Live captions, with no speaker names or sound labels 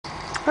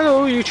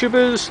Hello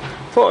YouTubers,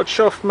 thought I'd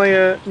show off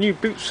my new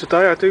boots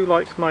today. I do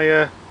like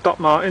my Doc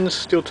Martens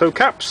steel toe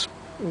caps,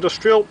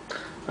 industrial.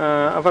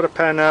 I've had a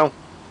pair now,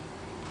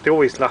 they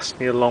always last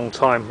me a long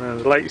time, and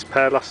the latest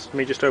pair lasted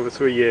me just over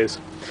 3 years.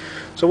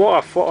 So what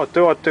I thought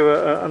I'd do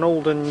an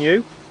old and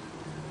new.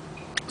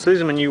 So these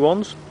are my new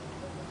ones,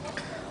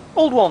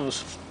 old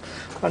ones,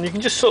 and you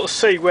can just sort of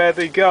see where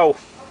they go.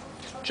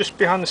 Just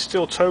behind the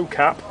steel toe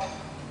cap,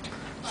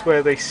 it's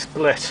where they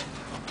split.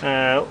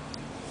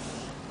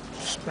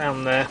 Just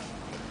down there,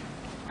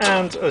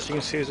 and as you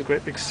can see there's a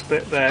great big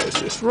split there.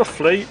 It's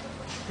roughly,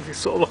 if you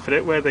sort of look at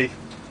it, where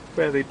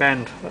they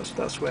bend,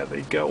 that's where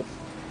they go.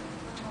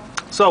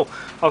 So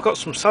I've got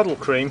some saddle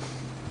cream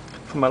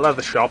from my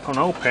leather shop, and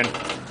I'm hoping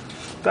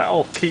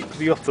that'll keep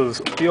the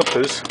uppers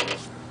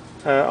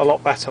a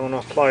lot better when I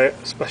apply it,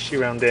 especially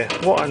around here.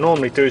 What I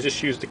normally do is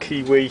just use the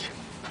Kiwi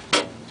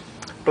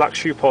black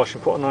shoe polish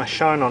and put a nice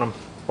shine on them.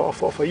 But I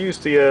thought if I use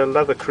the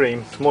leather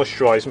cream to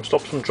moisturise them,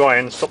 stops them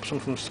drying and stops them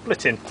from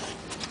splitting.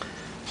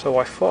 So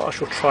I thought I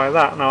should try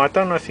that. Now I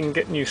don't know if you can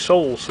get new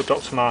soles for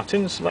Dr.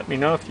 Martens, let me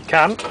know if you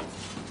can.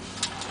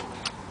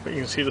 But you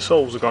can see the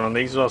soles are gone on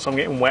these as well, so I'm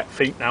getting wet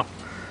feet now.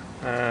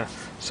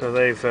 So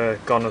they've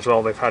gone as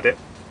well, they've had it.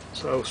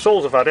 So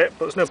soles have had it,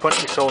 but there's no point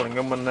in me soling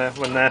them when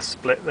they're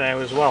split there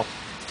as well.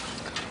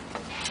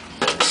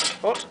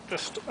 But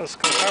just as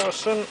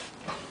comparison,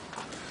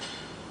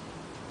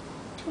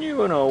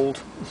 new and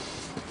old.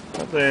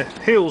 But the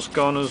heel's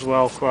gone as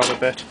well quite a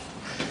bit.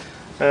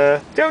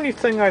 The only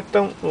thing I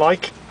don't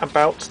like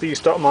about these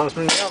Doc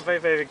Martens, they are very,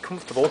 very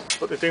comfortable,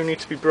 but they do need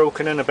to be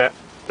broken in a bit.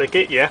 They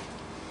get you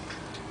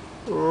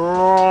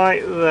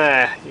right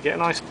there. You get a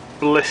nice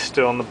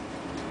blister on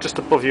just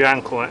above your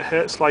ankle, and it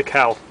hurts like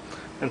hell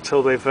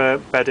until they've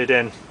bedded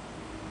in.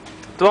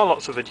 There are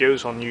lots of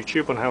videos on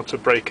YouTube on how to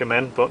break them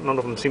in, but none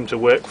of them seem to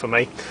work for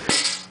me.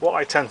 What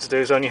I tend to do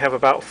is only have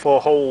about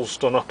 4 holes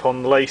done up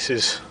on the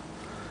laces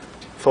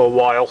for a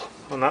while,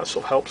 and that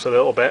sort of helps a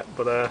little bit,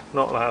 but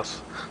not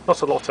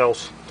a lot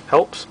else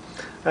helps.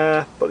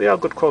 But they are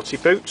good quality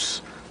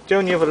boots. The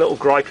only other little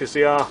gripe is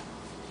they are,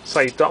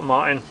 say, Doc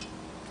Marten,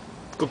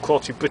 good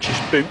quality British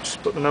boots,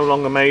 but they're no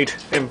longer made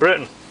in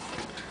Britain.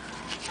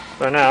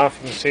 So now, if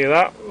you can see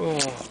that,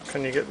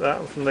 can you get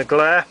that from the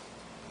glare?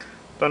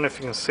 Don't know if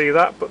you can see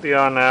that, but they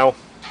are now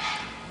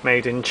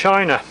made in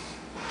China.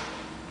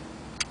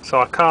 So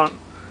I can't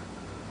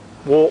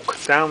walk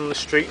down the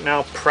street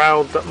now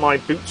proud that my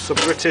boots are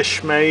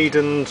British made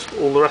and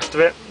all the rest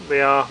of it.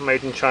 They are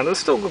made in China. They're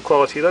still good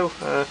quality though.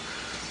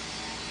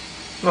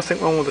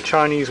 Nothing wrong with the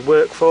Chinese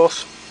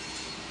workforce.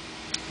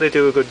 They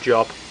do a good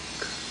job.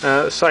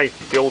 Say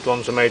the old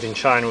ones are made in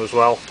China as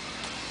well,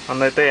 and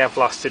they have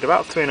lasted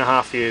about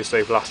 3.5 years.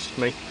 They've lasted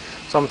me.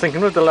 So I'm thinking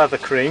with the leather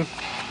cream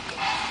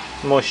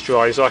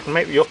moisturiser I can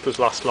make the uppers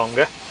last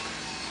longer.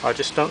 I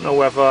just don't know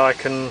whether I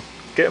can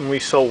get them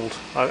resold.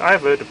 I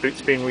have heard of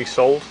boots being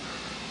resold,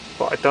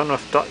 but I don't know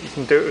if you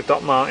can do it with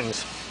Doc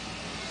Martens.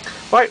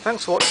 Right,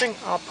 thanks for watching.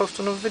 I'll post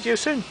another video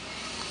soon.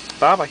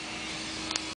 Bye bye.